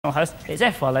Host. It's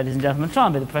Efua, ladies and gentlemen. Try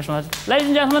and be the professional host. Ladies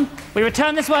and gentlemen, we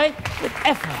return this way with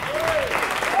Efua.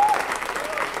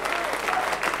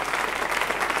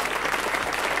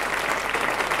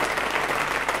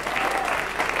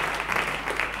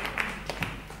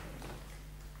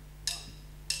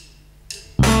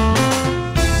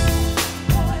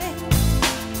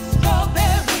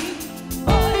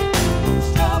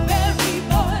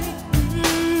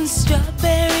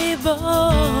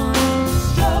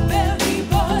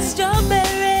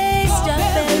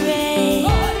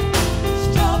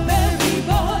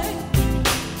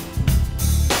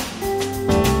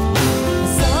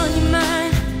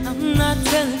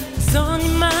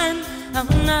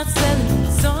 I'm not selling,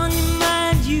 it's on your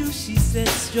mind, you, she said,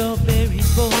 strawberry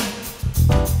boy.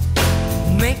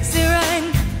 Makes it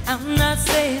rhyme, I'm not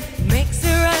saying, makes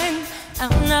it rhyme,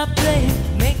 I'm not playing,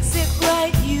 makes it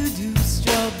right, you do,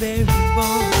 strawberry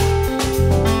boy.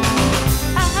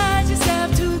 I just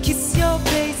have to kiss your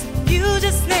face, you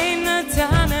just name the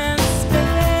time and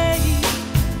space.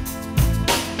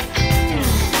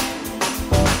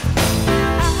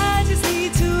 I just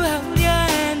need to hold your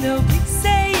hand, oh please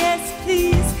say yes,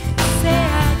 please say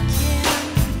I can.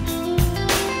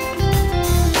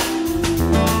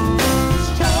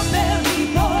 Strawberry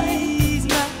boy, he's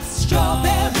my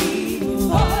strawberry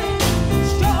boy.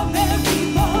 Strawberry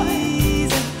boy,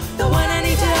 he's the one I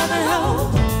need to have at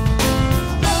home.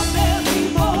 Strawberry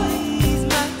boy, he's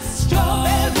my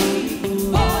strawberry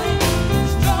boy.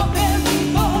 Strawberry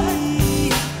boy,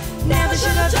 never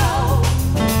should have told.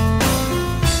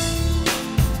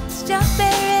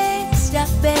 Strawberry,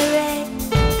 strawberry.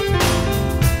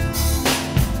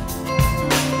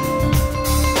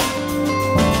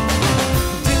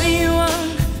 Do you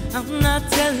want? I'm not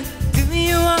telling. Do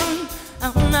you want?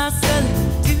 I'm not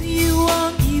selling. Do you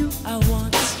want? You, I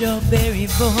want strawberry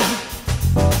boy.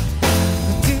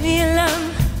 Do you love?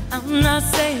 I'm not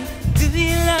saying. Do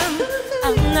you love?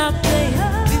 I'm not playing.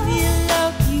 Do you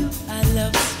love? You, I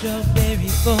love strawberry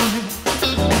boy.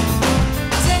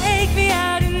 Take me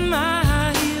out in my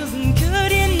high heels, and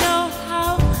could you know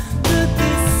how good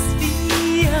this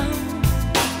feels?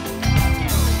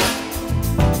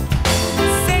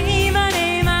 Say my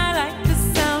name, I like the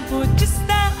sound, for just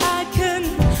that I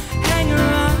couldn't hang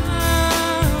around.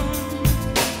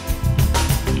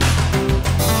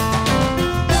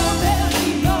 Strawberry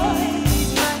boy,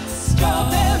 he's my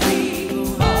strawberry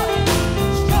boy.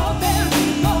 Strawberry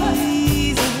boy,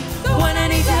 he's the one I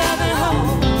need to have at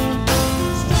home.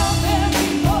 Strawberry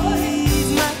boy, he's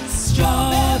my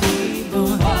strawberry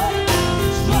boy.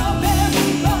 Strawberry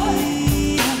boy,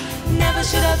 never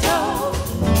should have told.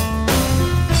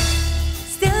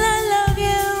 Still I love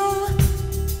you,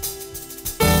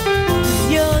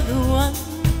 'cause you're the one.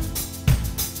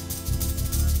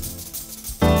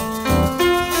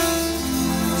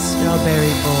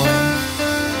 Strawberry boy,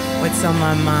 what's on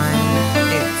my mind?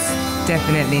 It's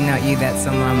definitely not you that's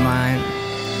on my mind.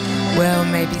 Well,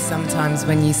 maybe sometimes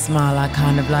when you smile, I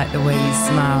kind of like the way you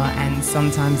smile, and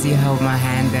sometimes you hold my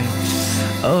hand, and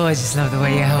oh, I just love the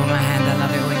way you hold my hand. I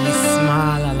love it when you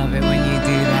smile, I love it when you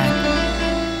do that.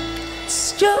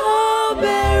 Strawberry